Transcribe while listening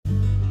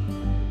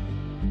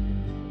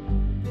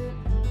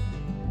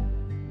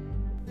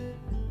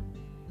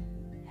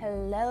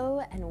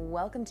Hello and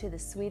welcome to The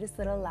Sweetest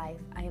Little Life.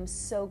 I am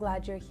so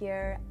glad you're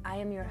here. I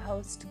am your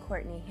host,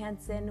 Courtney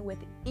Hanson. With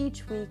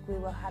each week, we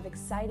will have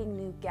exciting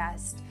new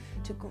guests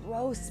to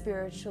grow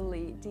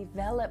spiritually,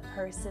 develop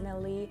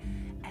personally,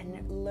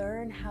 and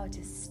learn how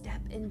to step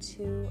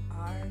into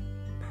our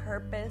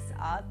purpose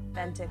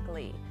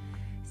authentically.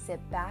 Sit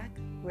back,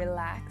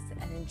 relax,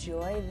 and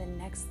enjoy the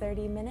next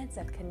 30 minutes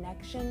of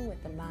connection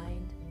with the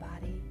mind,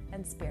 body,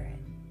 and spirit.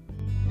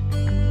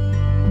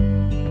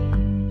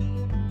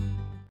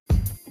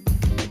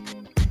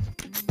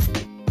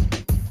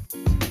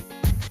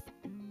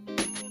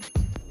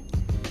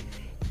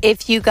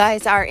 If you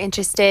guys are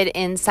interested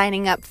in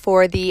signing up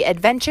for the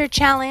Adventure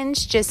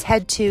Challenge, just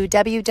head to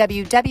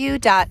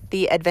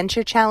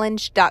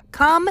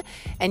www.theadventurechallenge.com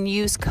and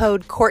use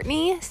code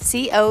Courtney,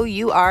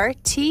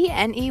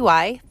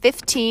 COURTNEY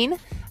 15.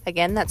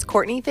 Again, that's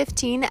Courtney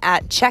 15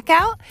 at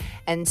checkout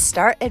and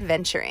start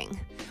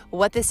adventuring.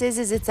 What this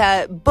is it's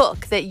a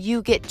book that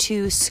you get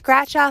to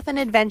scratch off an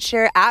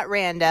adventure at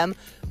random,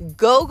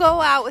 go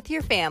out with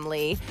your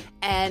family,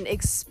 and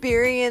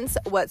experience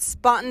what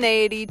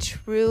spontaneity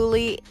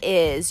truly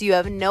is. You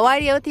have no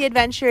idea what the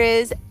adventure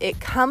is. It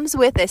comes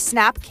with a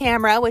snap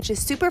camera, which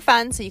is super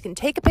fun, so you can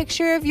take a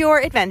picture of your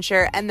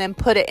adventure and then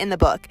put it in the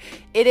book.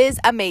 It is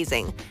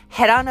amazing.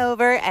 Head on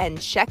over and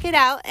check it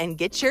out and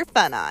get your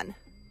fun on.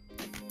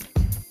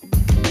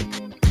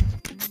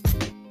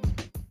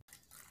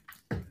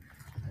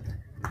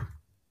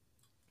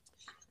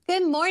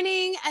 Good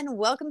morning and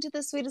welcome to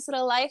The Sweetest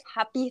Little Life.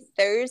 Happy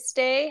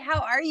Thursday. How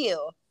are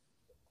you?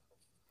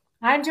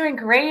 I'm doing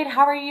great.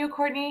 How are you,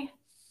 Courtney?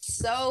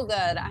 So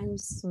good. I'm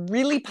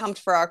really pumped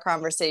for our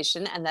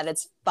conversation and that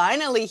it's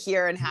finally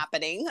here and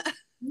happening.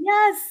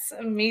 Yes,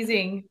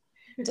 amazing.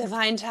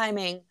 Divine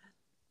timing.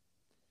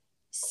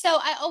 So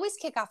I always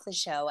kick off the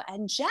show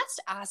and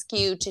just ask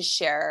you to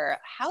share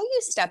how you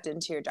stepped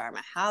into your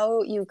Dharma,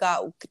 how you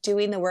got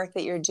doing the work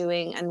that you're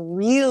doing, and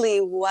really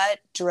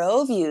what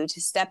drove you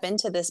to step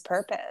into this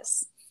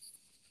purpose.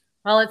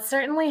 Well, it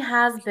certainly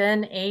has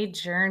been a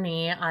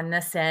journey on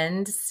this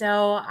end.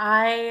 So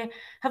I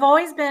have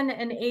always been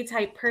an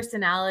A-type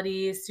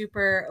personality,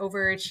 super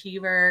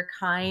overachiever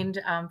kind.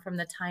 From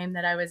the time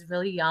that I was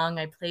really young,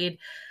 I played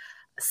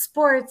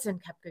sports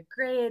and kept good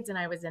grades, and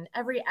I was in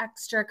every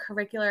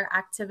extracurricular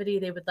activity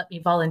they would let me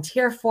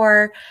volunteer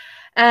for.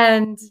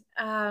 And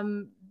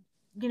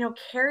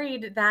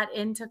carried that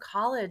into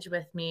college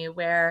with me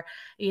where,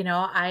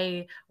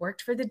 I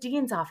worked for the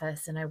dean's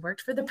office and I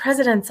worked for the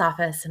president's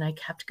office and I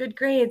kept good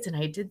grades and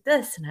I did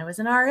this and I was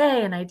an RA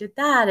and I did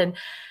that. And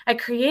I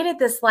created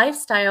this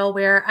lifestyle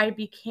where I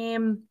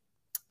became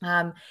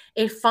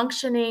a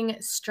functioning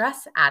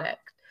stress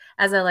addict,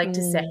 as I like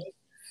to say.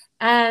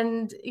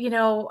 And,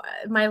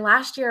 my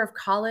last year of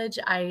college,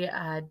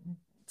 I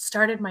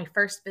started my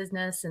first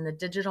business in the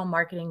digital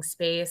marketing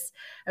space.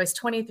 I was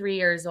 23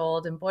 years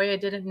old, and boy, I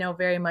didn't know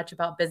very much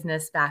about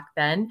business back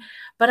then,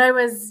 but I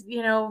was,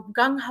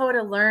 gung-ho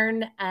to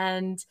learn,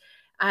 and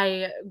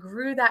I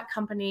grew that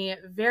company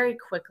very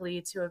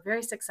quickly to a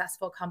very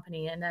successful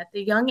company. And at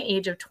the young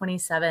age of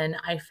 27,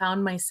 I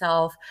found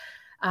myself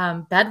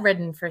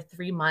bedridden for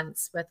 3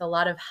 months with a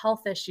lot of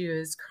health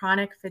issues,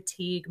 chronic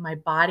fatigue. My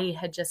body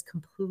had just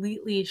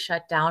completely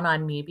shut down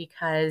on me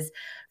because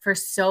for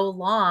so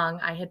long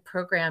I had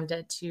programmed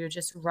it to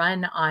just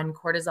run on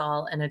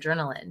cortisol and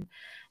adrenaline.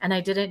 And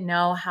I didn't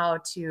know how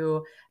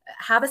to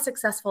have a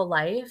successful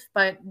life,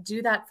 but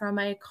do that from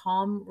a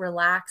calm,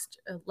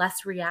 relaxed,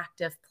 less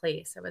reactive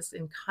place. I was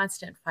in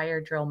constant fire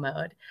drill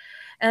mode.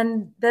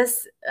 And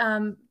this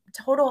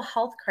total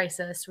health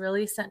crisis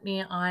really sent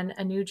me on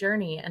a new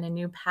journey and a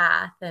new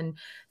path. And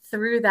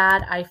through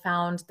that, I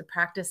found the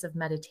practice of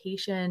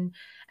meditation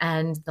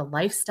and the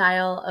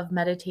lifestyle of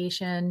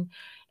meditation,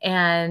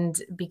 and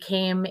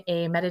became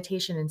a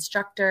meditation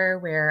instructor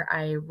where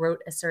I wrote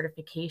a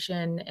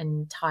certification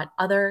and taught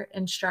other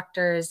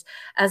instructors,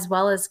 as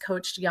well as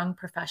coached young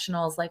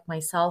professionals like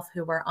myself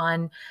who were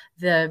on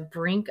the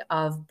brink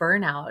of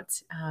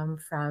burnout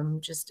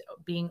from just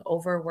being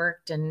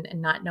overworked and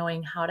not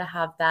knowing how to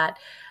have that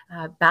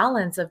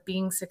balance of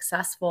being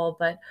successful,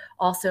 but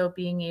also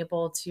being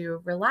able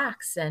to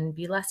relax and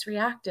be less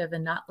reactive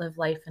and not live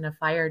life in a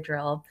fire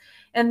drill.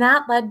 And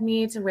that led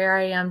me to where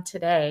I am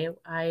today.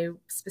 I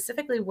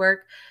specifically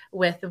work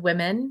with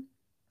women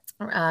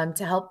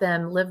to help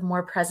them live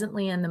more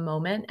presently in the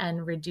moment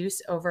and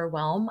reduce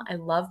overwhelm. I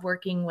love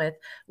working with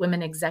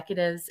women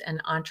executives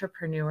and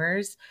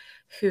entrepreneurs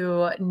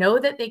who know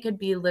that they could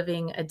be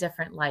living a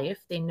different life.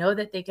 They know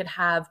that they could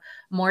have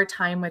more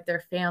time with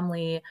their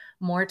family,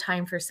 more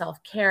time for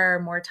self-care,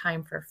 more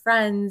time for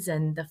friends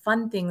and the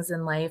fun things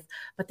in life,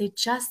 but they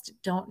just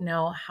don't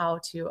know how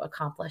to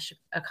accomplish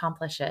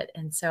it.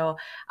 And so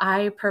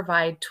I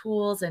provide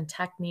tools and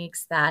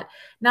techniques that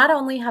not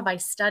only have I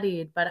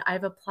studied, but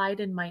I've applied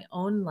in my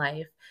own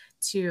life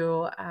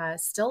to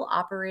still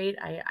operate.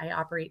 I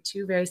operate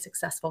 2 very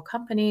successful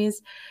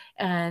companies,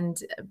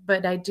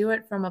 but I do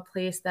it from a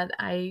place that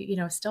I,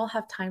 still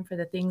have time for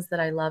the things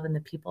that I love and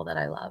the people that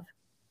I love.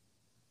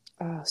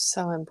 Oh,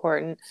 so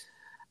important.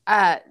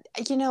 Uh,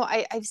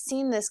 I've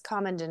seen this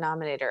common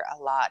denominator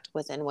a lot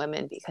within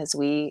women because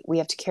we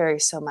have to carry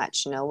so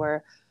much.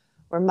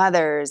 We're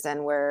mothers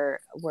and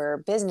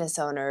we're business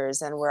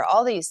owners and we're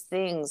all these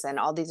things and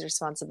all these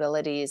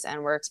responsibilities,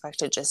 and we're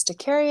expected just to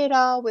carry it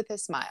all with a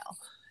smile.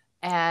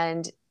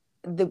 And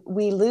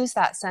we lose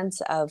that sense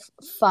of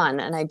fun.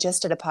 And I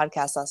just did a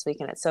podcast last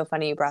week, and it's so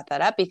funny you brought that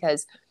up,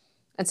 because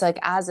it's like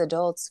as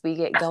adults we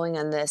get going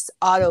on this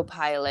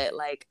autopilot,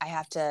 like I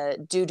have to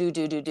do,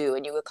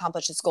 and you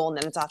accomplish this goal and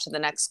then it's off to the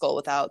next goal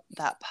without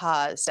that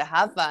pause to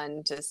have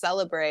fun, to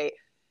celebrate.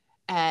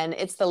 And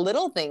it's the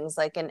little things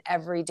like in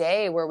every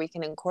day where we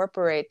can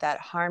incorporate that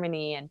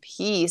harmony and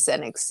peace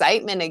and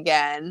excitement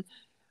again,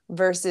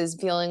 versus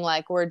feeling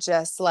like we're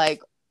just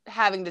like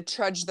having to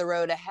trudge the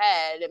road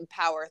ahead and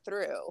power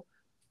through.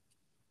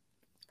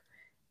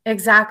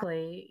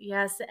 Exactly.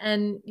 Yes.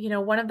 And,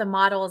 one of the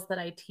models that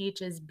I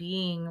teach is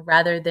being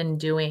rather than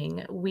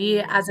doing. We,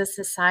 as Mm. a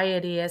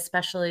society,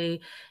 especially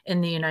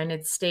in the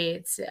United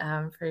States,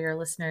 for your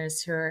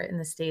listeners who are in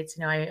the States,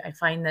 I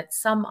find that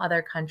some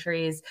other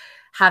countries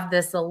have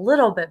this a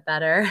little bit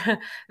better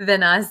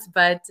than us.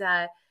 But,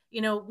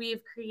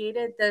 we've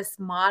created this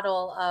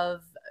model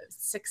of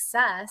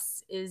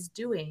success is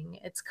doing,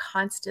 it's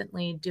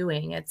constantly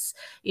doing, it's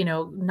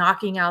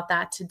knocking out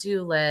that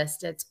to-do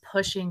list. It's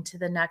pushing to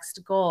the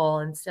next goal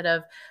instead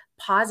of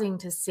pausing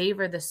to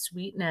savor the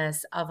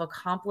sweetness of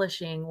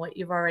accomplishing what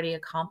you've already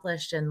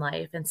accomplished in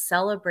life and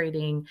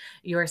celebrating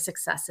your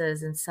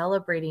successes and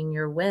celebrating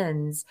your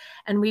wins.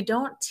 And we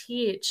don't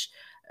teach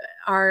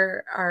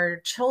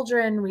our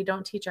children, we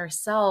don't teach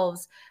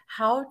ourselves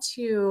how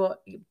to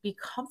be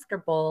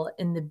comfortable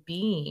in the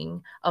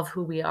being of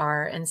who we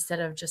are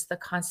instead of just the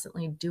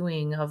constantly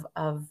doing of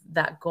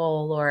that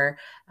goal or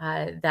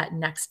that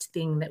next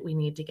thing that we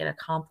need to get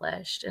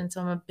accomplished. And so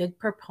I'm a big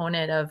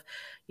proponent of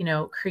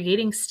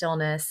creating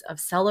stillness, of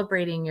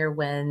celebrating your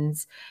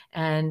wins,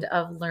 and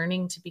of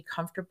learning to be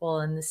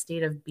comfortable in the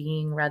state of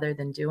being rather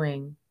than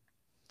doing.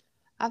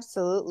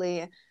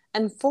 Absolutely.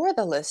 And for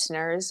the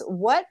listeners,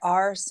 what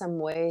are some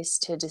ways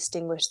to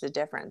distinguish the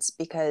difference?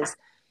 Because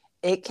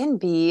it can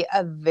be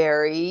a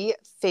very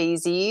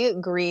phasey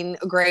green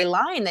gray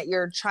line that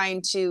you're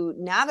trying to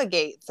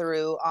navigate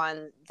through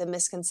on the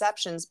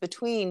misconceptions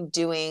between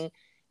doing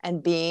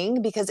and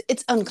being, because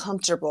it's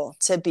uncomfortable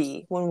to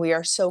be when we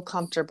are so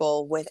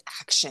comfortable with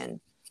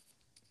action.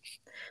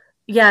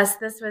 Yes,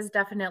 this was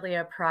definitely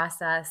a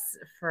process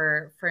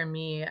for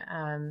me,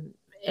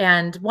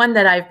 and one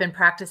that I've been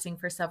practicing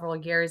for several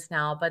years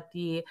now. But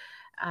the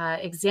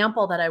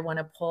example that I want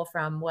to pull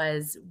from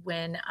was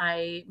when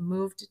I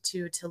moved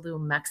to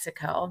Tulum,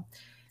 Mexico.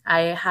 I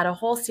had a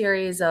whole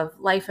series of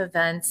life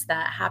events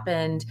that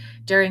happened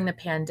during the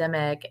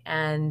pandemic,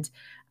 and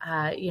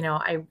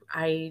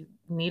I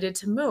needed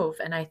to move,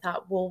 and I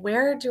thought, well,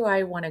 where do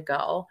I want to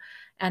go?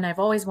 And I've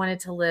always wanted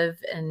to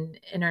live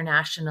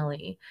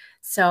internationally.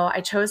 So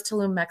I chose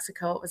Tulum,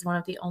 Mexico. It was one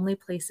of the only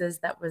places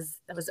that was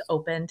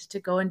opened to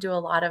go and do a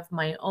lot of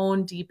my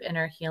own deep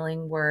inner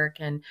healing work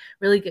and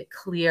really get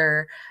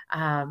clear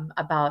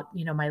about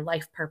my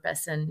life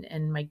purpose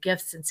and my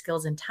gifts and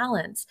skills and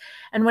talents.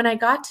 And when I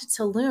got to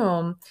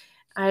Tulum,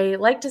 I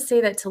like to say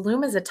that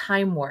Tulum is a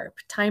time warp.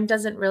 Time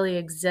doesn't really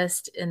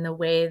exist in the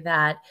way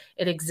that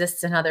it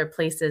exists in other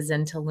places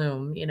in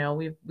Tulum.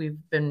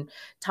 We've been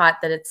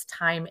taught that it's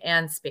time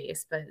and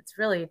space, but it's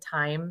really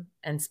time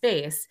and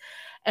space.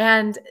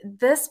 And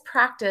this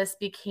practice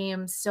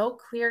became so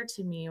clear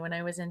to me when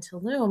I was in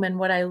Tulum. And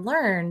what I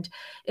learned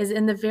is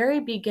in the very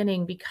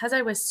beginning, because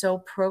I was so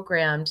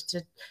programmed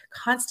to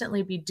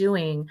constantly be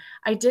doing,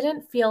 I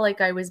didn't feel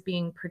like I was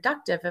being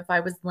productive if I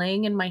was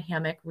laying in my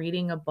hammock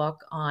reading a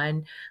book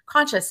on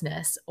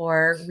consciousness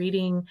or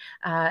reading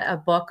a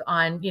book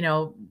on,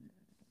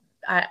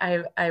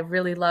 I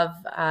really love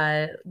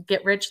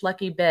Get Rich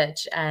Lucky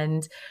Bitch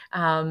and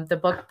the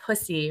book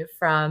Pussy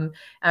from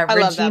I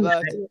love that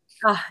Regina. book.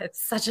 Oh,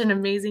 it's such an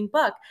amazing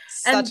book.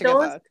 Such And a good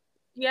those, book.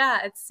 yeah,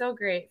 it's so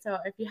great. So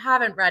if you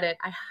haven't read it,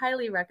 I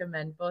highly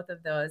recommend both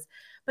of those.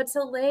 But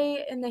to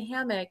lay in the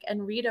hammock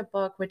and read a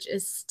book, which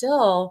is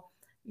still,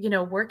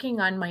 working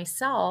on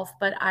myself,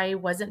 but I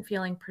wasn't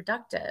feeling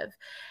productive.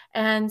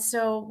 And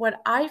so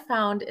what I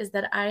found is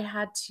that I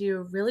had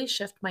to really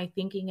shift my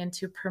thinking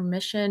into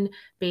permission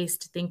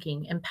based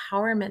thinking,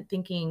 empowerment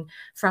thinking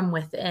from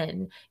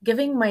within,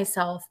 giving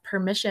myself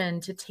permission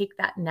to take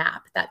that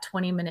nap, that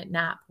 20-minute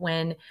nap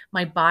when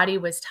my body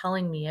was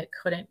telling me it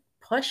couldn't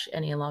push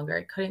any longer.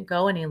 It couldn't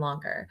go any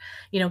longer.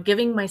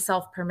 Giving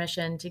myself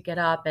permission to get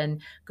up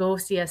and go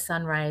see a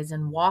sunrise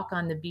and walk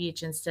on the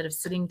beach instead of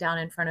sitting down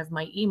in front of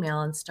my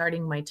email and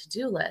starting my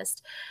to-do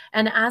list.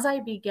 And as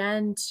I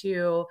began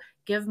to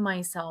give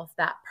myself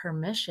that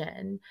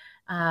permission,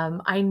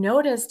 I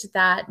noticed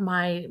that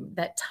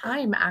that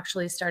time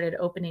actually started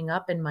opening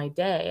up in my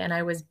day, and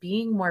I was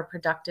being more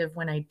productive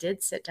when I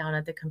did sit down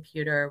at the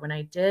computer, when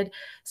I did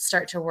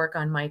start to work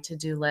on my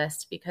to-do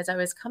list, because I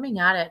was coming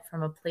at it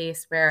from a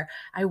place where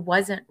I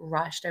wasn't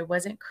rushed, I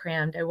wasn't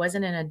crammed, I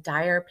wasn't in a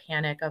dire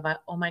panic of,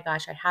 oh my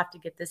gosh, I have to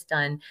get this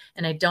done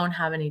and I don't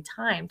have any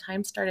time.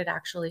 Time started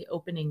actually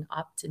opening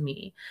up to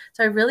me.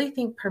 So I really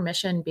think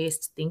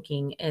permission-based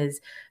thinking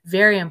is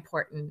very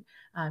important.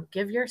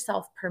 Give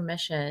yourself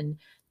permission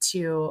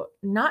to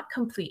not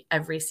complete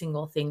every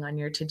single thing on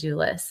your to-do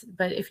list.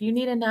 But if you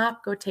need a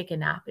nap, go take a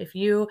nap. If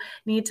you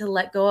need to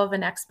let go of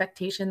an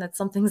expectation that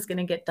something's going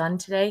to get done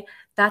today,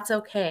 that's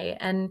okay.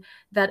 And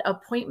that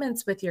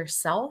appointments with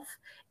yourself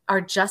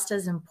are just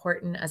as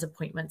important as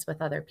appointments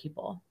with other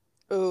people.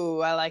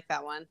 Ooh, I like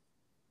that one.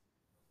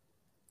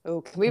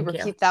 Ooh, can we Thank you.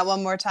 repeat that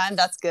one more time?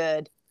 That's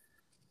good.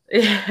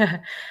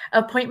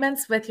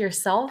 Appointments with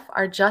yourself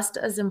are just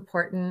as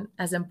important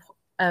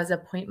as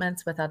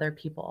appointments with other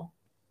people.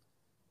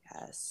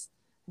 Yes.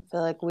 I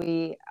feel like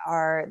we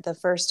are the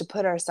first to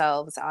put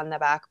ourselves on the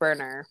back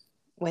burner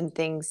when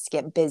things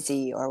get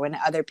busy or when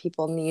other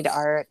people need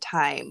our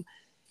time.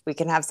 We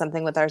can have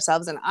something with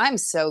ourselves. And I'm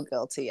so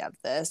guilty of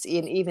this,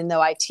 even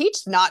though I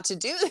teach not to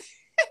do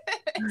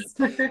this.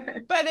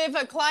 But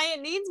if a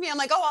client needs me, I'm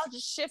like, oh, I'll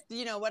just shift,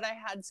 what I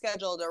had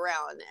scheduled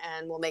around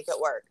and we'll make it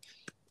work.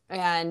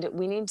 And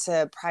we need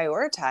to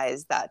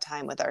prioritize that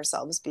time with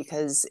ourselves,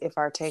 because if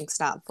our tank's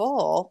not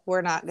full,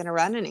 we're not going to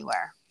run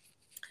anywhere.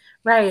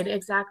 Right,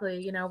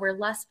 exactly. We're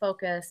less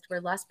focused, we're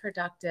less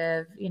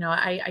productive.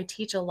 I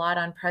teach a lot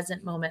on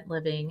present moment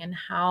living and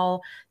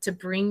how to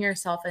bring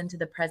yourself into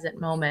the present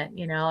moment,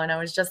 and I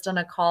was just on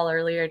a call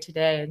earlier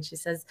today and she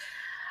says,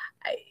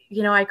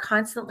 I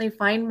constantly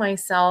find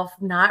myself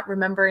not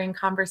remembering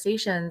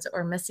conversations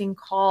or missing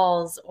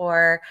calls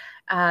or,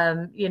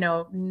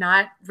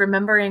 not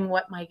remembering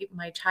what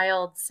my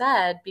child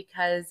said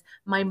because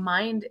my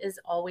mind is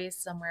always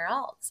somewhere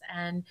else.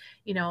 And,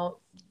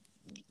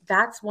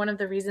 that's one of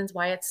the reasons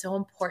why it's so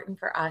important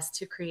for us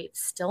to create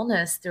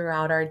stillness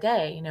throughout our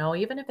day.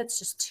 Even if it's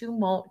just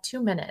 2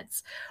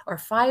 minutes or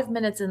 5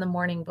 minutes in the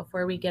morning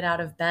before we get out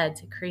of bed,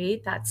 to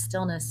create that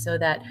stillness so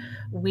that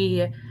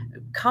we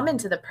come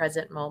into the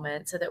present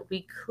moment, so that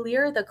we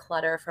clear the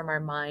clutter from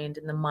our mind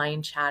and the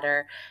mind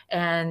chatter.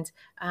 And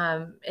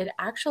it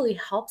actually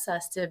helps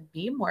us to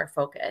be more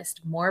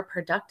focused, more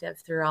productive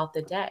throughout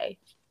the day.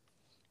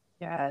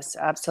 Yes,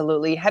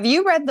 absolutely. Have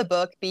you read the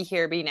book Be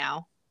Here, Be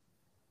Now?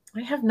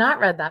 I have not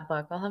read that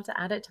book. I'll have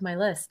to add it to my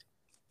list.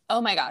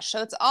 Oh my gosh.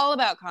 So it's all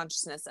about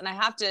consciousness. And I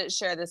have to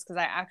share this because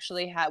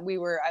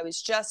I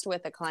was just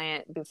with a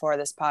client before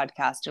this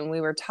podcast and we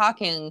were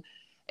talking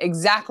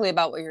exactly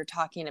about what you're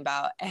talking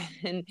about.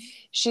 And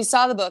she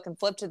saw the book and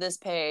flipped to this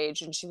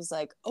page and she was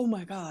like, oh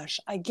my gosh,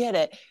 I get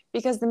it.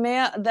 Because we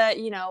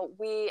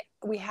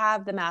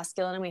have the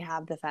masculine and we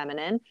have the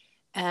feminine.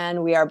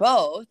 And we are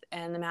both.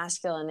 And the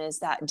masculine is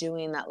that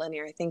doing, that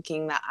linear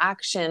thinking, that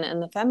action.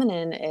 And the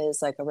feminine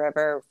is like a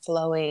river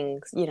flowing.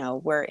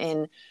 We're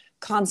in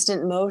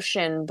constant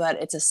motion,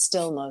 but it's a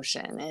still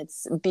motion.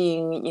 It's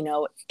being,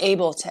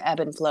 able to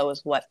ebb and flow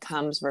with what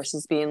comes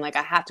versus being like,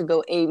 I have to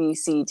go A, B,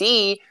 C,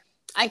 D.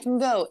 I can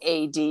go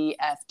A, D,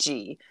 F,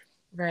 G.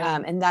 Right.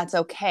 And that's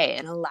okay.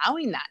 And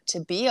allowing that to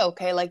be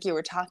okay, like you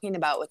were talking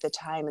about with the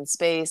time and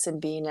space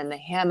and being in the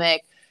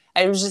hammock.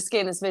 I was just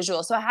getting this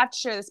visual. So I have to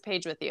share this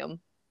page with you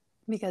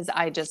because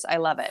I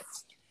love it.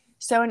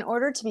 So in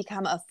order to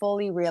become a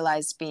fully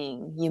realized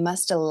being, you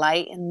must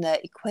delight in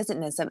the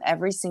exquisiteness of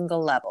every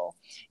single level.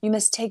 You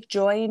must take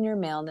joy in your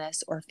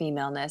maleness or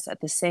femaleness at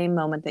the same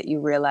moment that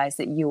you realize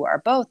that you are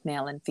both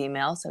male and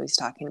female. So he's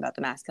talking about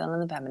the masculine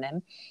and the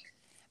feminine.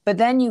 But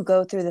then you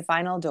go through the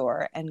final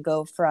door and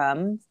go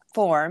from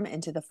form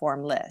into the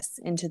formless,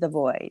 into the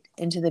void,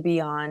 into the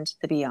beyond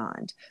the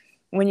beyond.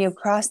 When you have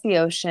crossed the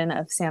ocean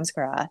of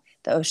samskara,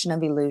 the ocean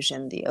of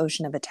illusion, the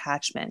ocean of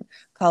attachment,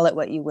 call it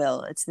what you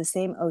will, it's the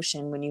same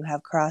ocean. When you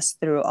have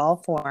crossed through all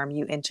form,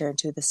 you enter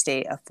into the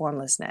state of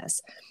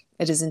formlessness.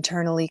 It is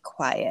internally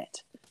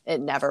quiet.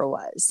 It never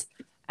was.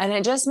 And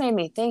it just made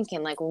me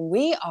thinking, like, when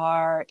we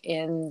are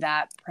in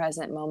that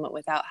present moment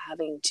without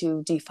having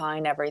to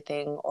define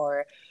everything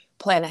or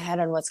plan ahead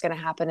on what's going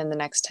to happen in the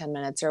next 10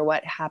 minutes or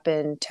what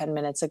happened 10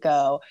 minutes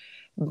ago,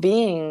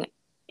 being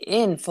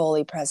in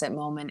fully present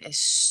moment is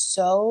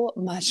so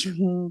much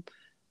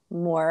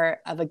more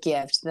of a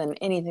gift than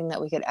anything that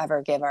we could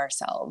ever give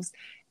ourselves.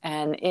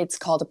 And it's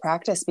called a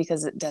practice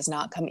because it does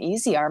not come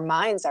easy. Our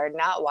minds are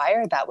not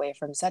wired that way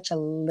from such a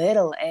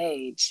little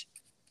age.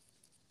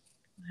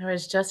 I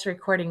was just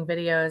recording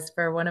videos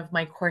for one of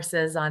my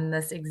courses on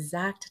this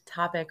exact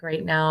topic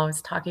right now. I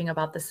was talking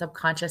about the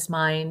subconscious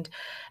mind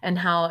and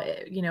how,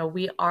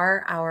 we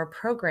are our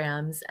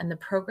programs, and the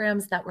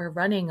programs that we're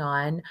running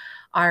on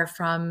are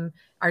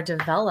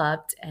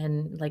developed,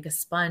 and like a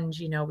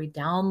sponge, we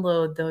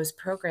download those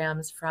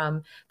programs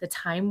from the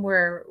time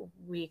where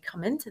we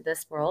come into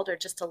this world or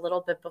just a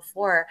little bit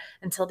before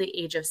until the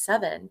age of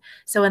 7.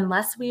 So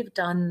unless we've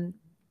done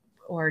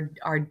or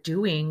are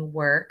doing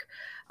work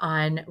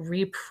on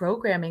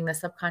reprogramming the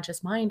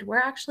subconscious mind, we're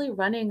actually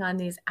running on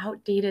these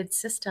outdated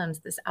systems,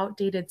 this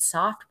outdated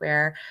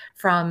software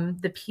from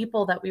the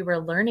people that we were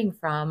learning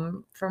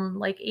from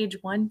like age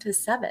 1 to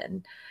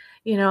 7.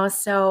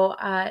 So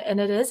and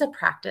it is a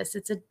practice.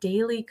 It's a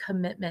daily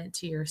commitment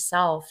to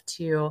yourself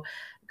to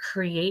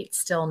create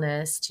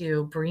stillness,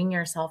 to bring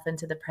yourself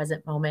into the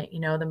present moment.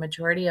 The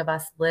majority of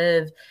us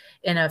live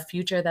in a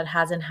future that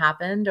hasn't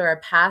happened or a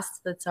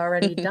past that's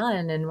already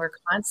done, and we're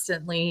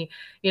constantly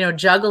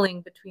juggling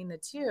between the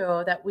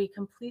two, that we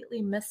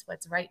completely miss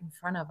what's right in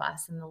front of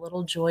us and the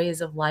little joys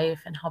of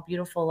life and how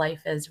beautiful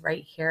life is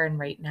right here and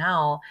right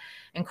now.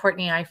 And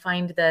Courtney, I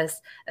find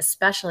this,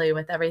 especially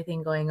with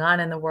everything going on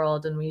in the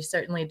world, and we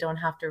certainly don't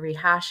have to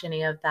rehash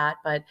any of that,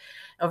 but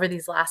over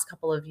these last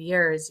couple of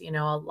years,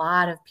 a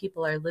lot of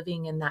people are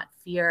living in that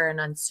fear and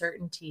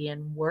uncertainty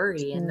and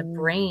worry, and the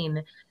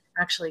brain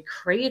actually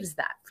craves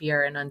that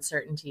fear and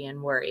uncertainty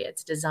and worry.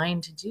 It's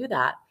designed to do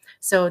that.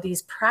 So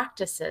these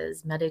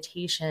practices,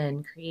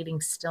 meditation,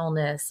 creating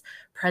stillness,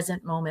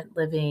 present moment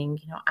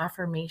living,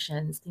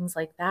 affirmations, things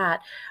like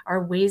that,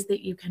 are ways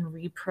that you can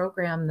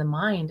reprogram the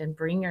mind and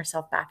bring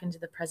yourself back into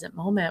the present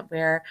moment,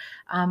 where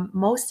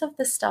most of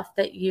the stuff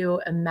that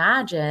you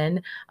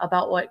imagine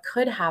about what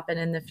could happen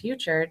in the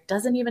future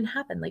doesn't even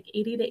happen. Like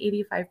 80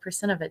 to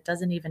 85% of it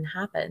doesn't even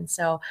happen.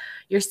 So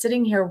you're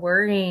sitting here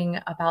worrying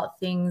about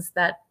things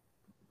that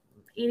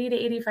 80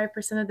 to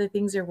 85% of the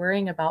things you're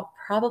worrying about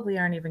probably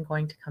aren't even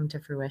going to come to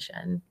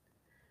fruition.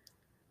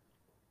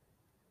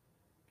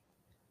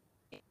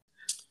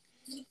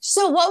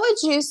 So, what would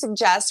you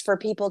suggest for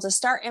people to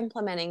start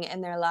implementing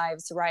in their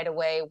lives right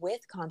away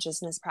with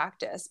consciousness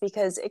practice?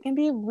 Because it can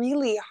be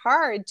really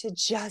hard to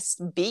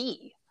just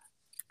be.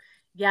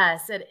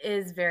 Yes, it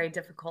is very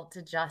difficult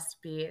to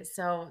just be.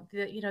 So,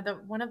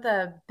 one of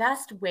the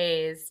best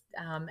ways,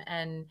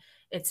 and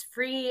it's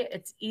free,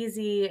 it's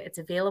easy, it's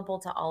available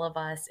to all of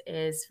us,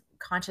 is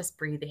conscious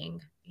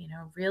breathing.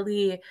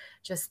 Really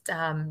just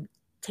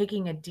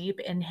taking a deep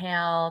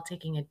inhale,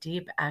 taking a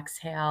deep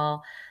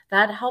exhale.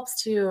 That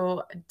helps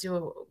to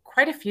do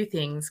quite a few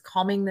things,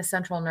 calming the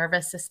central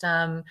nervous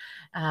system.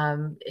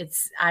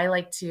 I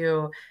like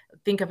to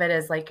think of it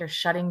as like you're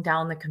shutting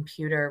down the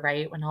computer,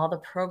 right? When all the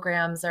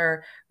programs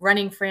are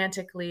running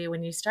frantically,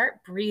 when you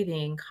start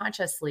breathing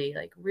consciously,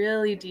 like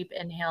really deep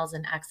inhales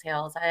and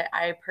exhales.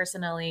 I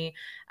personally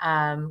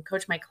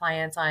coach my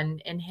clients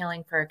on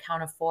inhaling for a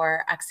count of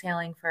 4,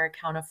 exhaling for a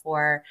count of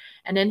 4,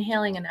 and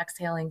inhaling and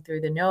exhaling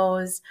through the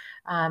nose.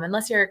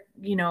 Unless you're,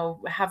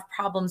 have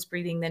problems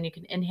breathing, then you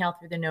can inhale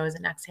through the nose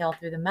and exhale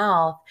through the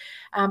mouth.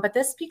 But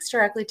this speaks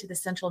directly to the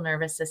central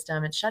nervous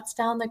system. It shuts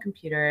down the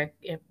computer.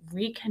 It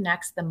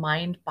reconnects the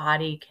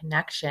mind-body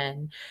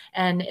connection.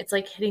 And it's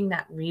like hitting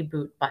that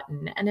reboot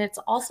button. And it's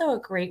also a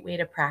great way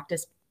to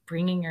practice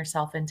bringing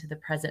yourself into the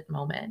present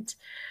moment.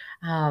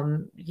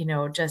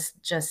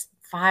 Just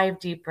 5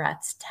 deep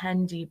breaths,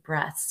 10 deep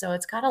breaths. So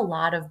it's got a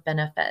lot of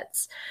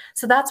benefits.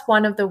 So that's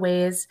one of the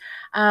ways.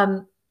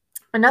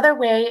 Another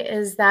way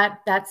is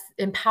that's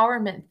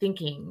empowerment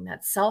thinking,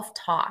 that's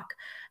self-talk.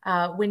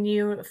 When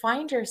you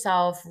find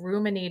yourself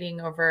ruminating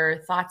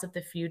over thoughts of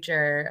the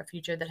future, a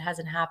future that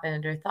hasn't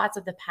happened, or thoughts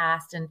of the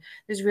past, and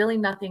there's really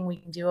nothing we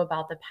can do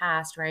about the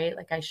past, right?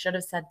 Like, I should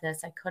have said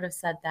this, I could have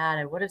said that,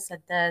 I would have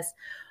said this.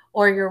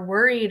 Or you're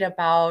worried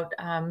about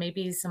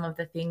maybe some of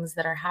the things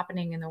that are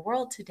happening in the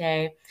world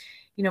today,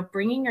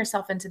 bringing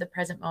yourself into the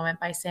present moment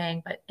by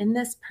saying, but in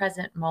this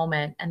present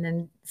moment, and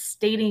then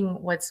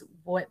stating what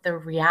the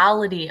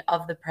reality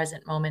of the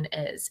present moment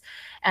is.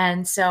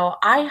 And so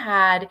I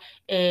had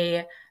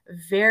a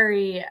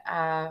very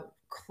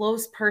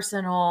close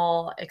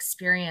personal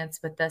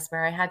experience with this,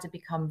 where I had to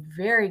become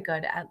very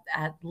good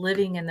at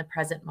living in the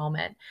present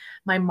moment.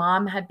 My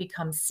mom had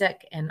become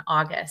sick in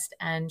August,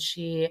 and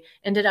she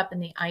ended up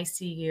in the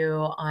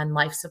ICU on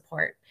life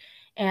support.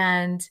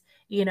 And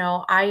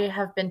I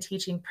have been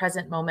teaching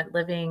present moment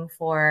living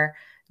for,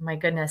 my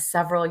goodness,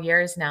 several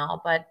years now,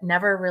 but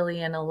never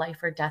really in a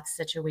life or death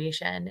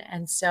situation.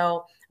 And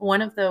so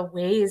one of the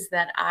ways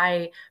that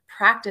I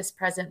practice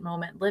present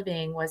moment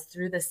living was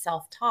through the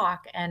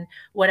self-talk. And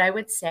what I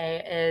would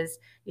say is,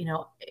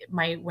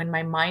 when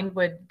my mind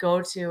would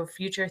go to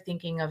future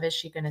thinking of, is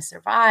she going to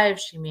survive?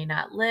 She may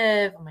not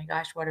live. Oh my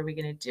gosh, what are we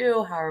going to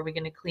do? How are we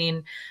going to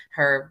clean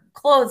her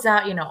clothes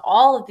out?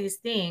 All of these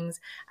things.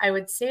 I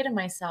would say to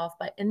myself,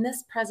 but in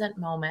this present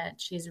moment,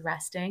 she's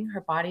resting.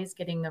 Her body's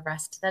getting the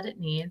rest that it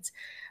needs.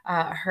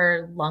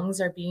 Her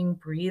lungs are being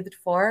breathed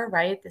for,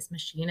 right? This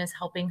machine is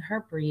helping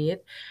her breathe.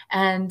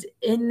 And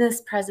in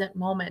this present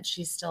moment,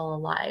 she's still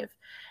alive.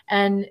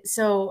 And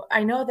so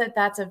I know that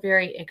that's a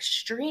very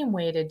extreme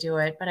way to do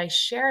it, but I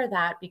share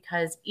that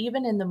because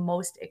even in the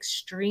most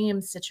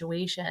extreme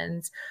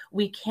situations,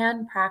 we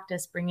can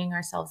practice bringing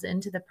ourselves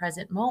into the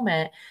present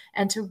moment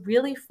and to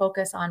really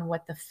focus on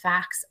what the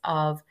facts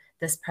of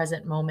this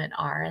present moment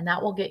are. And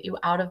that will get you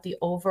out of the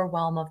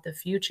overwhelm of the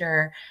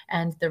future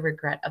and the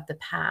regret of the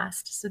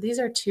past. So these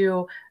are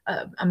two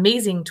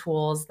amazing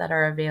tools that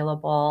are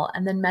available.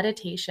 And then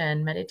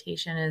meditation.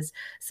 Meditation is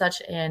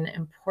such an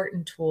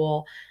important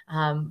tool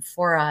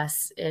for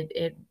us.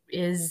 It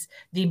is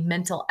the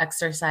mental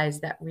exercise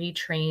that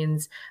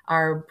retrains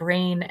our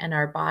brain and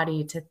our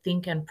body to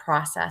think and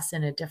process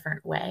in a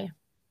different way.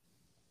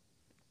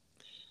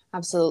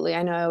 Absolutely.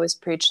 I know I always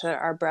preach that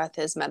our breath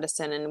is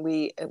medicine, and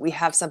we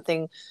have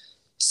something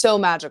so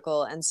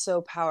magical and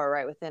so power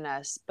right within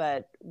us,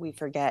 but we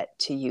forget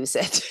to use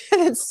it.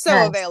 And it's so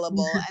Yes.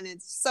 available and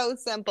it's so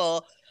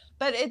simple,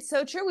 but it's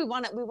so true. We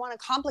want to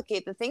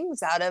complicate the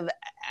things out of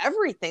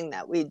everything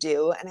that we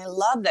do. And I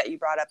love that you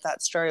brought up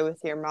that story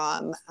with your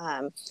mom.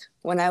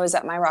 When I was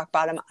at my rock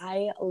bottom,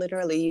 I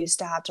literally used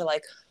to have to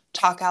like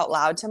talk out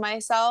loud to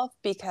myself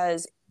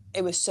because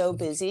it was so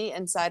busy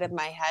inside of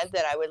my head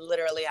that I would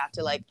literally have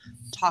to like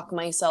talk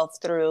myself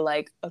through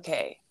like,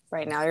 okay,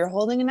 right now you're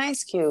holding an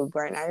ice cube.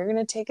 Right now you're going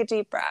to take a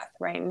deep breath.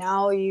 Right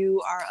now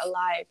you are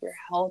alive. You're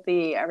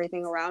healthy.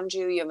 Everything around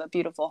you, you have a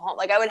beautiful home.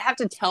 Like I would have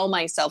to tell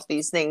myself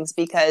these things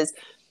because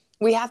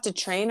we have to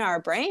train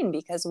our brain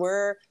because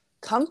we're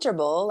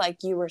comfortable.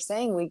 Like you were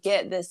saying, we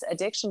get this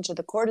addiction to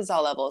the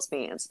cortisol levels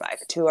being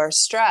spiked, to our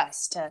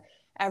stress, to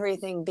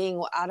everything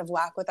being out of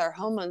whack with our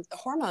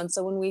hormones.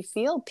 So when we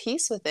feel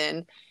peace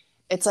within,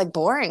 it's like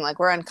boring, like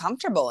we're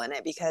uncomfortable in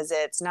it because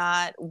it's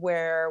not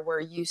where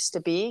we're used to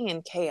being,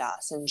 in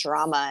chaos and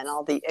drama and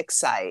all the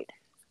excite.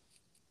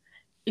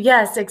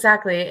 Yes,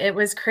 exactly. It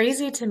was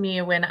crazy to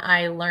me when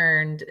I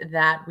learned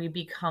that we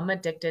become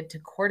addicted to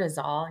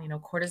cortisol. You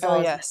know, Oh, cortisol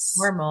is this yes.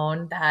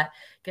 hormone that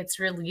gets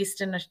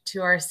released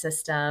into our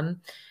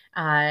system.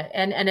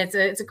 And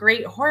it's a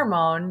great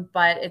hormone,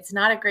 but it's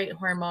not a great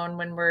hormone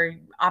when we're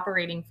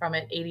operating from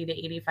it 80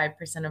 to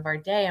 85% of our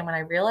day. And when I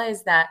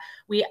realized that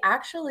we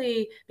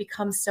actually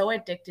become so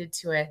addicted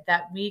to it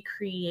that we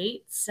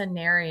create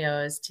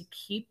scenarios to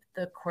keep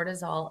the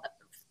cortisol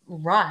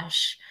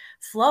rush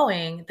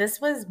flowing, this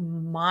was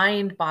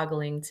mind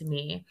boggling to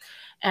me.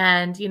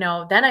 And,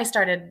 then I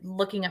started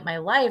looking at my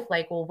life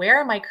like, well, where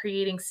am I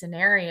creating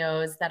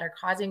scenarios that are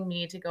causing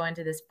me to go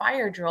into this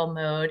fire drill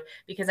mode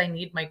because I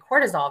need my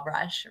cortisol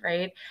rush,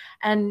 right?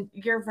 And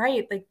you're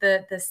right, like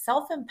the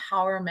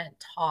self-empowerment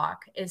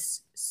talk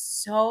is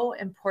so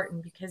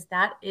important because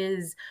that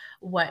is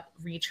what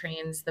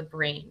retrains the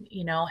brain,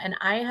 and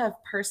I have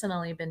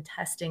personally been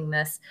testing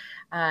this.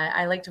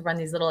 I like to run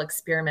these little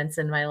experiments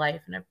in my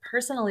life, and I've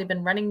personally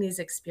been running these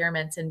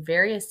experiments in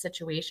various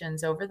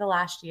situations over the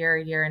last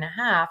year and a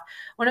half.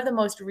 One of the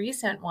most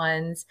recent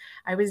ones,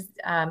 I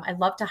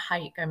love to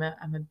hike. I'm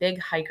a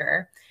big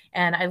hiker,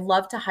 and I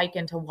love to hike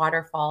into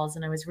waterfalls.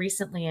 And I was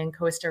recently in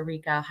Costa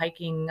Rica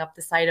hiking up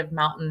the side of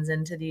mountains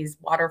into these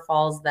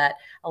waterfalls that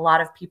a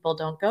lot of people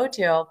don't go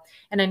to.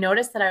 And I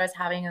noticed that I was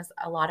having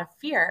a lot of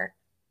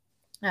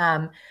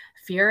um,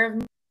 fear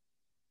of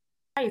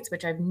heights,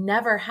 which I've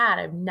never had.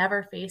 I've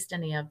never faced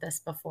any of this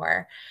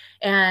before.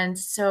 And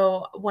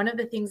so one of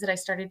the things that I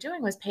started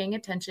doing was paying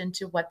attention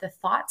to what the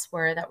thoughts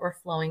were that were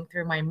flowing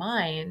through my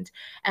mind.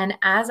 And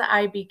as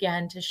I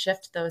began to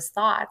shift those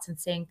thoughts and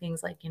saying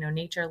things like,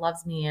 nature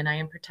loves me and I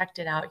am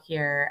protected out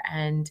here.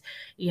 And,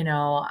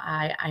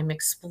 I'm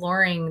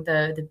exploring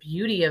the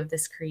beauty of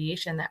this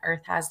creation that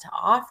Earth has to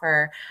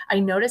offer. I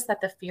noticed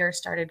that the fear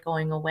started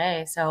going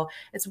away. So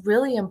it's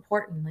really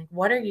important. Like,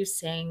 what are you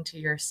saying to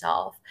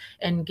yourself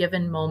in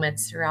given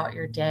moments throughout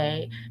your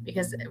day,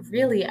 because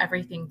really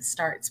everything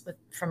starts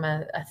from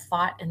a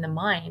thought in the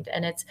mind,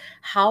 and it's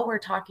how we're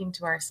talking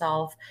to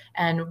ourselves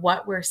and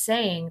what we're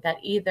saying that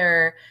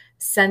either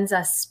sends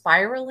us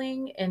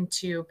spiraling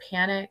into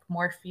panic,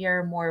 more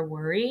fear, more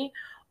worry,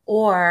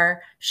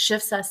 or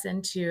shifts us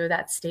into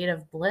that state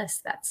of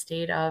bliss, that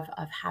state of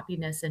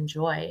happiness and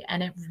joy.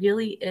 And it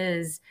really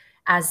is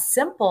as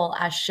simple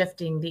as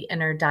shifting the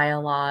inner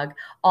dialogue,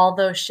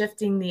 although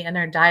shifting the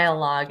inner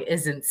dialogue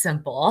isn't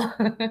simple.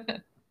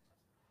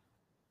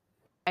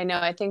 I know.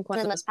 I think one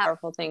of the most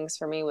powerful things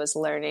for me was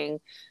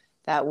learning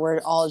that we're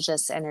all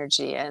just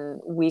energy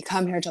and we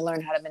come here to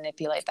learn how to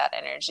manipulate that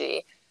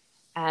energy.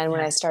 And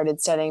when I Yes.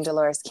 started studying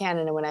Dolores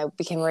Cannon and when I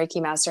became a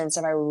Reiki master and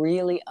stuff, I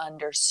really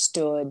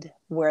understood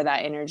where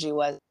that energy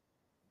was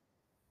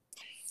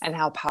and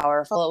how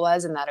powerful it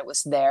was and that it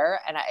was there.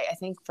 And I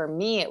think for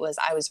me,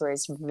 I was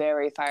raised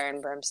very fire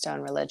and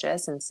brimstone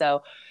religious. And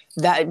so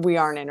that we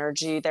are an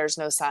energy, there's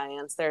no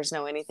science, there's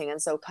no anything.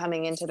 And so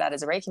coming into that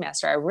as a Reiki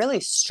master, I really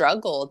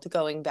struggled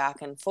going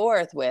back and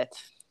forth with,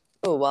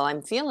 oh, well,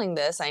 I'm feeling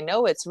this. I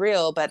know it's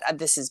real, but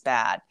this is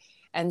bad.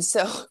 And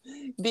so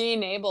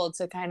being able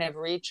to kind of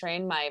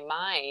retrain my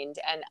mind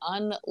and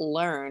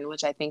unlearn,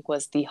 which I think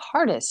was the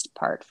hardest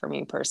part for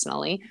me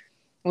personally,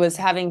 was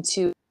having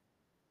to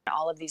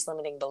all of these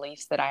limiting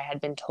beliefs that I had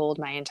been told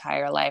my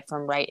entire life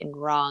from right and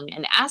wrong,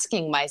 and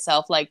asking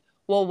myself, like,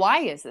 well,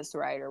 why is this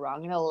right or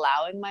wrong? And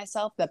allowing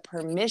myself the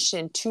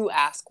permission to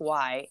ask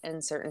why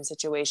in certain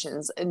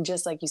situations. And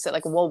just like you said,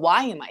 like, well,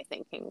 why am I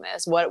thinking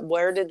this?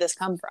 Where did this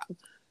come from?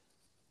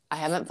 I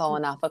haven't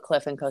fallen off a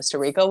cliff in Costa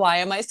Rica. Why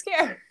am I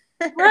scared?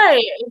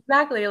 Right,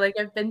 exactly. Like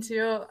I've been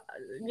to,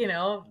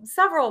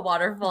 several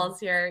waterfalls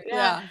here. Yeah.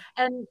 Yeah.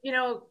 And,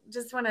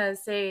 just want to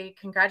say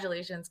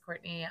congratulations,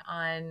 Courtney,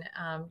 on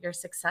your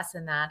success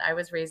in that. I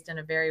was raised in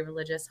a very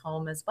religious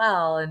home as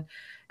well. And,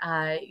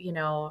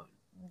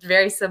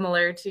 very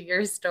similar to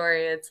your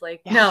story. It's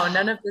like, no, Yeah.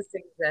 none of this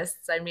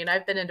exists. I mean,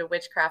 I've been into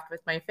witchcraft with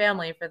my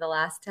family for the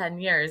last 10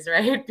 years,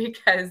 right?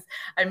 Because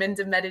I'm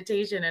into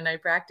meditation and I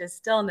practice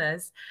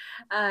stillness.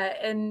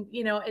 And,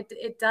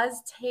 it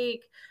does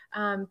take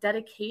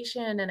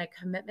dedication and a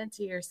commitment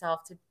to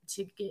yourself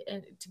to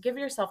give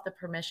yourself the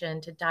permission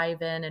to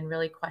dive in and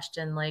really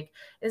question, like,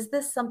 is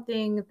this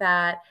something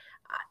that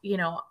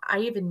I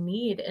even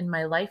need in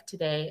my life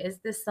today? Is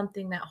this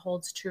something that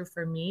holds true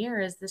for me, or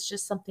is this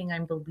just something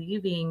I'm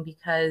believing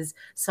because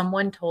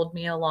someone told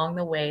me along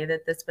the way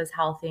that this was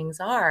how things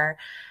are?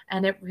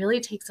 And it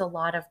really takes a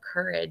lot of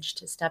courage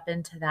to step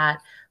into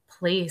that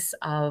place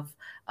of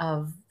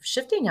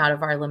shifting out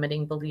of our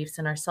limiting beliefs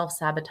and our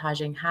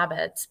self-sabotaging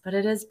habits, but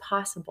it is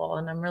possible,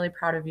 and I'm really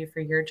proud of you for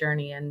your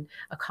journey and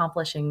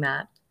accomplishing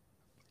that.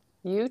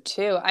 You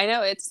too. I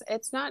know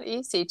it's not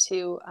easy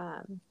to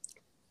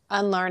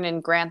unlearn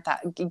and grant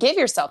that. Give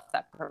yourself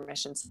that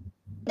permission.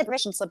 The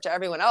permission slip to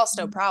everyone else,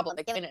 no problem.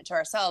 But giving it to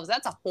ourselves,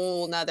 that's a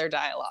whole nother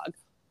dialogue.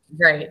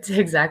 Right,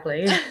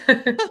 exactly.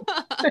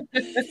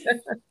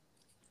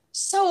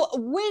 So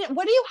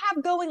what do you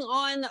have going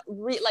on?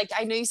 Like,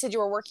 I know you said you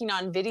were working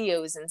on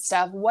videos and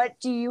stuff. What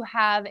do you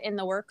have in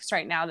the works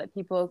right now that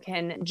people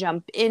can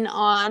jump in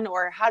on,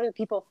 or how do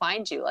people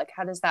find you? Like,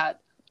 how does that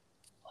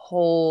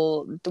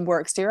whole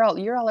work? So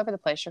you're all over the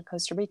place. You're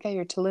Costa Rica,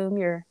 you're Tulum,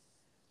 you're.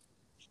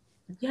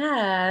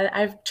 Yeah,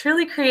 I've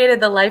truly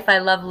created the life I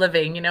love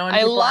living. When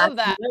I people ask love me,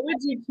 that. what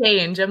would you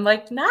change? I'm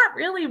like, not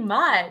really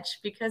much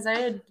because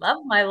I love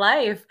my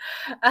life.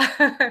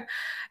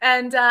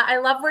 And I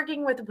love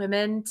working with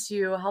women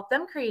to help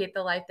them create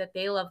the life that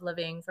they love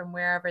living from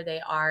wherever they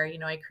are.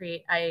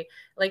 I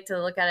like to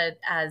look at it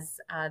as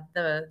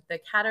the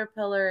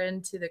caterpillar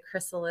into the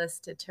chrysalis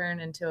to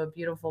turn into a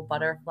beautiful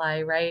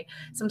butterfly, right?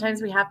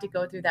 Sometimes we have to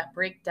go through that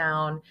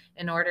breakdown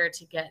in order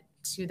to get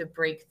to the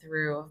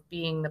breakthrough of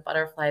being the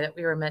butterfly that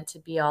we were meant to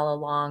be all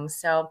along.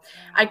 So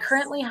I Yes.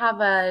 currently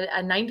have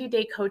a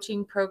 90-day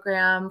coaching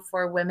program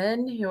for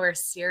women who are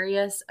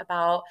serious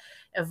about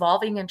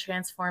evolving and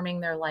transforming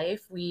their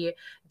life. We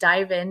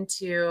dive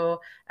into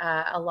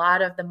a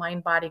lot of the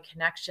mind body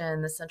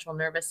connection, the central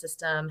nervous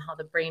system, how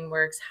the brain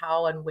works,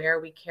 how and where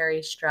we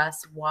carry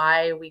stress,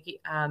 why we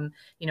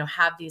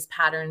have these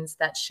patterns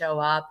that show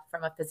up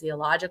from a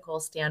physiological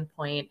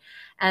standpoint.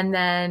 And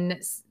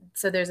then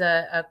so there's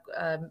a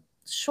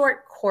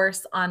short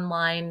course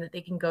online that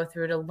they can go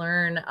through to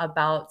learn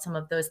about some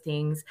of those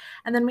things.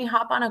 And then we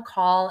hop on a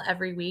call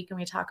every week and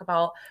we talk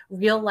about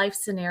real life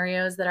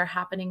scenarios that are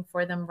happening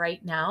for them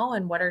right now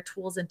and what are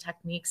tools and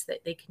techniques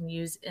that they can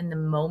use in the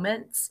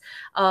moments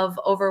of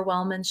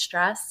overwhelm and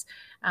stress,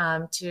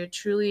 to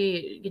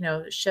truly,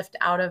 shift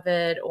out of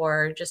it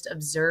or just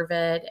observe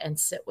it and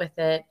sit with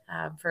it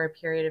for a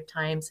period of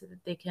time so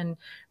that they can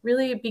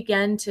really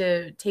begin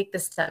to take the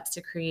steps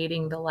to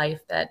creating the life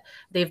that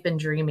they've been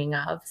dreaming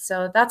of.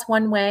 So that's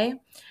one way.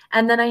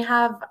 And then I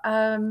have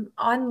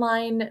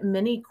online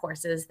mini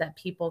courses that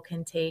people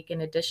can take in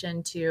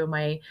addition to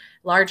my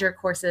larger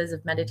courses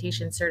of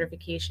meditation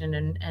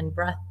certification and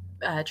breath,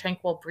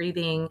 tranquil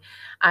breathing.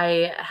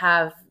 I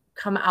have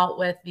come out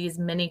with these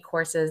mini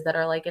courses that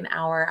are like an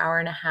hour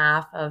and a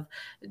half of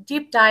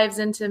deep dives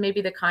into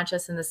maybe the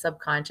conscious and the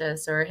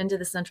subconscious or into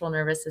the central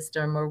nervous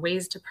system or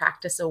ways to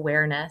practice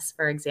awareness,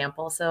 for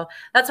example. So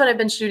that's what I've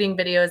been shooting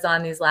videos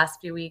on these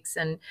last few weeks.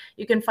 And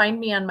you can find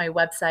me on my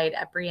website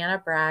at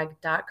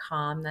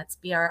briannabragg.com. That's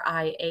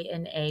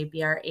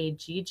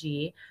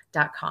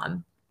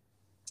BriannaBragg.com.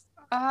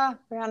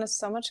 Brianna,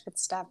 so much good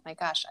stuff. My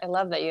gosh, I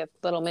love that you have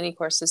little mini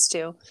courses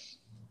too.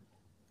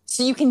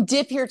 So you can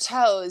dip your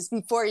toes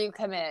before you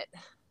commit.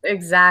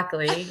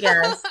 Exactly.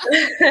 Yes.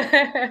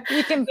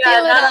 You can Yeah,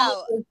 feel it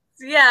out.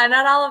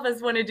 not all of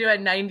us want to do a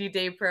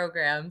 90-day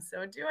program.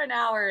 So do an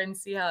hour and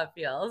see how it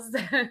feels.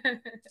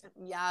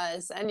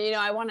 Yes. And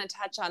I want to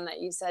touch on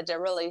that. You said to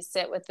really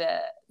sit with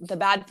the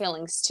bad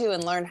feelings too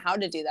and learn how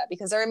to do that,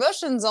 because our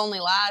emotions only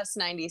last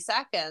 90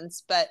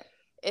 seconds, but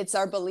it's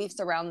our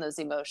beliefs around those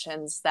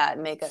emotions that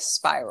make us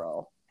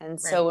spiral. And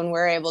so Right. when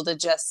we're able to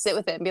just sit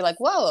with it and be like,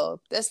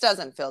 whoa, this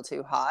doesn't feel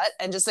too hot,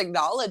 and just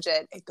acknowledge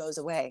it, it goes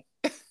away.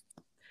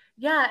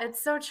 Yeah,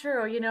 it's so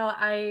true.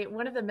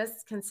 One of the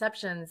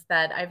misconceptions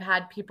that I've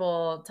had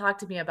people talk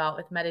to me about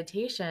with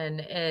meditation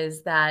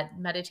is that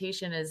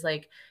meditation is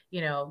like,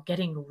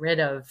 getting rid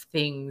of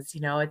things,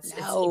 it's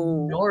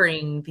No.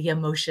 ignoring the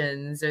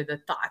emotions or the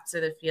thoughts or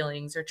the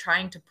feelings or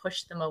trying to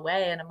push them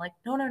away. And I'm like,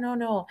 no, no, no,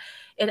 no.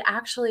 It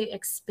actually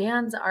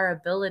expands our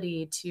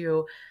ability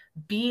to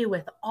be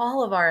with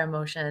all of our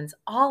emotions,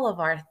 all of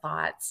our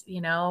thoughts,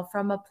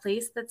 from a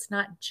place that's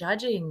not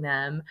judging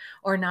them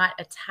or not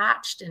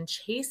attached and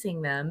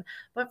chasing them,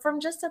 but from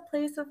just a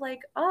place of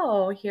like,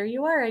 oh, here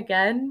you are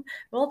again.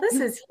 Well, this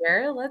is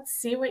here. Let's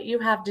see what you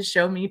have to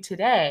show me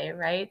today,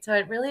 right? So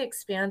it really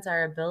expands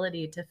our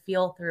ability to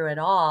feel through it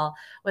all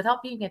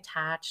without being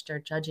attached or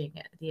judging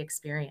the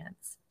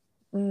experience.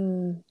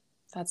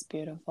 That's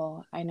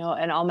beautiful. I know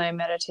in all my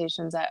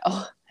meditations, I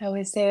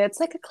always say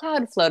it's like a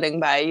cloud floating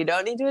by. You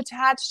don't need to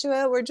attach to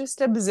it. We're just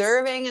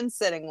observing and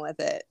sitting with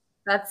it.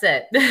 That's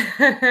it.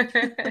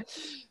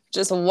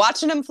 Just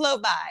watching them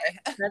float by.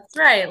 That's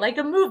right. Like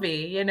a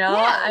movie,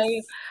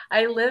 Yes.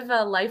 I live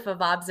a life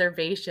of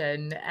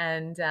observation.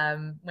 And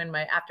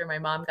after my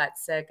mom got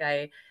sick,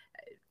 I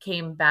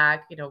came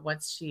back,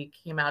 once she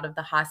came out of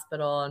the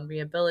hospital and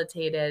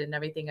rehabilitated and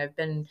everything. I've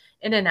been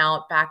in and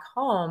out back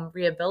home,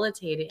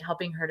 rehabilitating,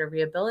 helping her to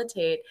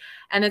rehabilitate.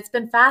 And it's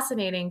been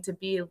fascinating to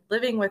be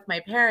living with my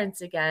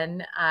parents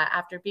again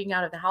after being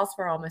out of the house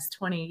for almost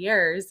 20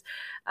 years.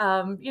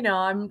 I'm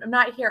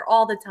not here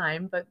all the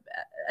time, but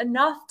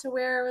enough to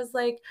where it was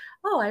like,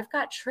 oh, I've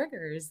got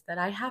triggers that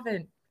I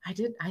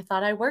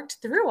thought I worked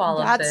through all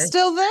of this. That's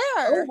still there.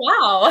 Oh,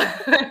 wow.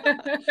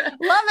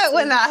 Love it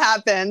when that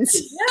happens.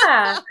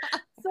 Yeah.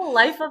 It's a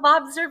life of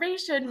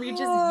observation. We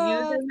just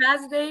view them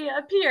as they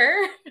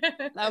appear.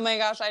 Oh my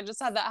gosh. I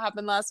just had that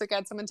happen last week. I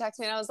had someone text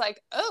me and I was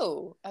like,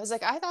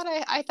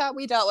 I thought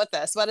we dealt with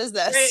this. What is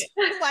this? Right.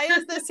 Why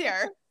is this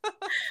here?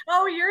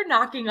 Oh, you're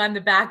knocking on the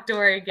back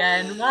door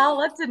again. Well,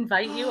 let's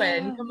invite you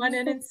in. Come on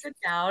in and sit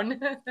down.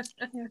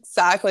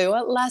 Exactly.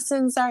 What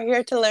lessons are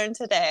here to learn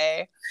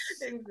today?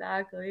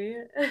 Exactly.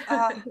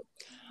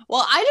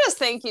 Well, I just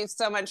thank you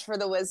so much for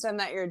the wisdom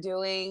that you're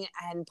doing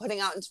and putting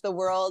out into the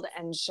world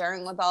and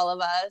sharing with all of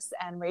us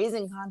and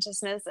raising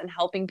consciousness and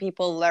helping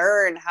people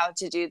learn how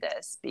to do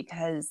this,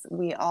 because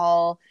we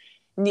all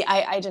need,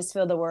 I just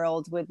feel the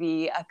world would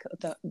be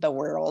the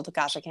world.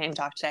 Gosh, I can't even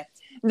talk today.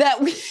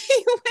 The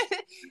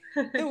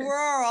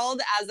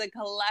world as a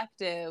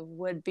collective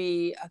would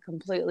be a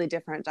completely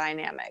different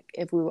dynamic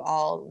if we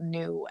all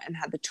knew and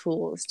had the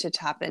tools to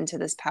tap into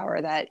this power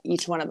that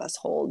each one of us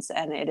holds,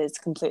 and it is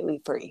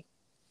completely free.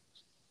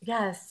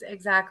 Yes,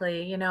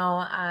 exactly.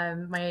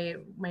 My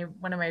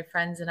one of my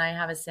friends and I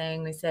have a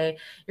saying. We say,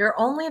 you're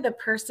only the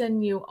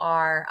person you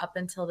are up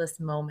until this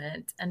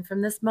moment. And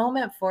from this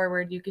moment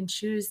forward, you can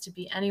choose to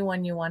be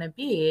anyone you want to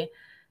be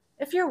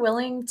if you're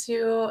willing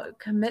to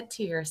commit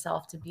to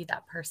yourself to be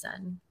that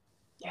person.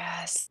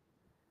 Yes.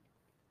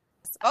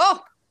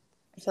 Oh,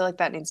 I feel like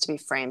that needs to be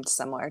framed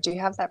somewhere. Do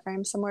you have that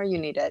framed somewhere? You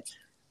need it.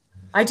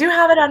 I do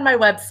have it on my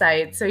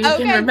website, so you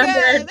can remember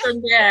it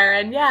from there.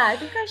 And yeah, I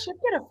think I should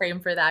get a frame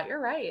for that.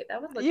 You're right.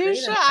 That would look great. You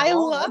should. I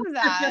love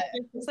that.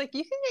 It's like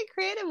you can get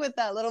creative with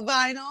that little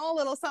vinyl,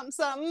 little something,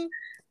 something.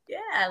 Yeah,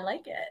 I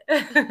like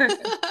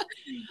it.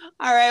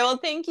 All right. Well,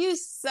 thank you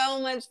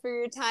so much for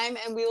your time,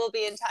 and we will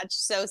be in touch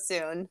so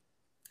soon.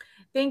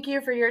 Thank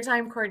you for your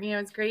time, Courtney. It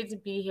was great to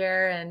be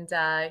here. And,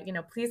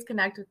 please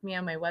connect with me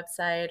on my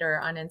website or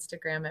on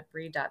Instagram at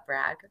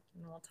Bree.bragg. And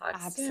we'll talk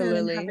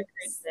soon. Have a great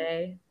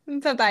day.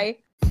 Bye-bye.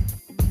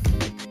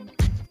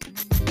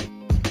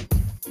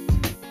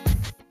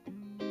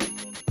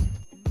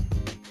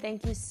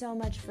 Thank you so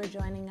much for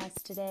joining us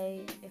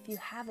today. If you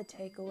have a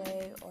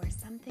takeaway or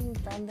something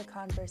from the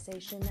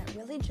conversation that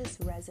really just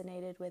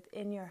resonated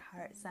within your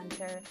heart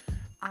center,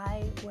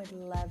 I would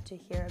love to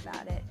hear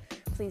about it.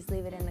 Please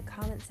leave it in the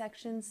comment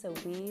section so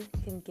we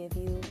can give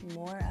you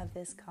more of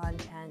this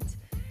content.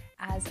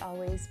 As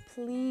always,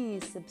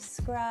 please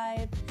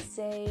subscribe,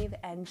 save,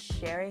 and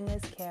sharing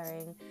is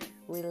caring.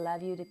 We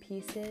love you to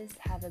pieces.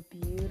 Have a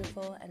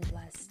beautiful and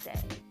blessed day.